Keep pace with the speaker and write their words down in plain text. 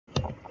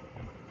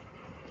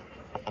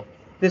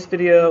This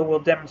video will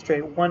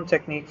demonstrate one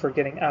technique for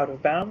getting out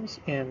of bounds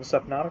in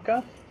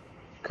Subnautica.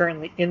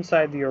 Currently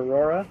inside the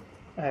Aurora,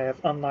 I have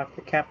unlocked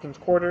the captain's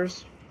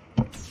quarters.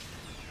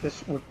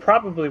 This would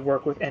probably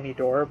work with any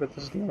door, but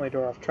this is the only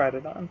door I've tried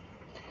it on.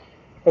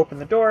 Open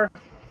the door,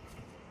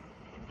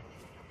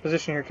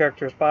 position your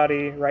character's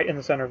body right in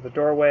the center of the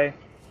doorway,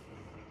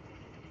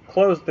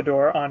 close the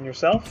door on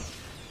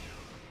yourself.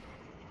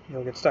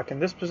 You'll get stuck in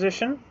this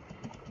position,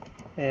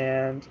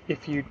 and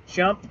if you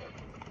jump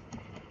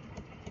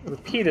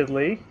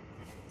repeatedly,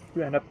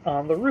 you end up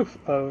on the roof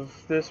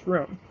of this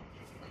room,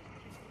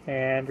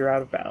 and you're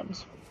out of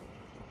bounds.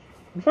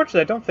 Unfortunately,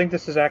 I don't think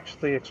this is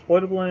actually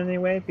exploitable in any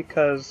way,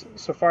 because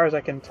so far as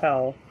I can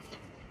tell,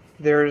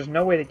 there's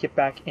no way to get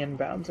back in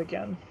bounds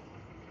again.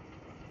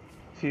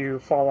 If you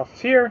fall off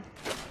of here,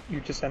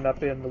 you just end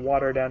up in the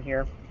water down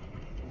here.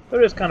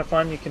 But it is kind of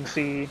fun. You can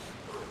see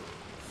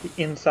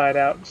the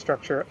inside-out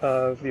structure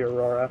of the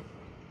Aurora.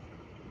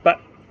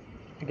 But,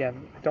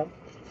 again, I don't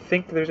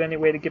think there's any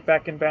way to get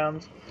back in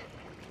bounds.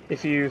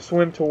 If you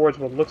swim towards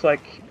what looks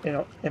like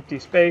empty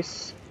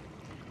space,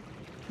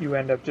 you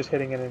end up just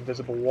hitting an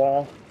invisible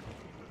wall.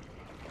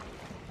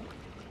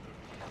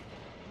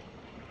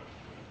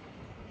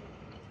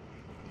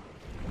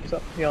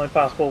 So the only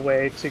possible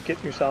way to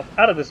get yourself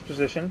out of this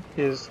position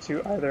is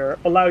to either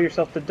allow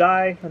yourself to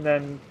die, and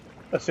then,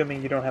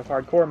 assuming you don't have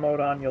hardcore mode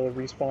on, you'll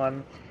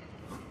respawn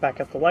back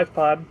at the life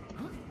pod,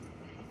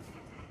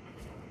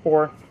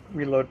 or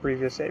reload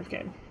previous save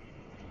game.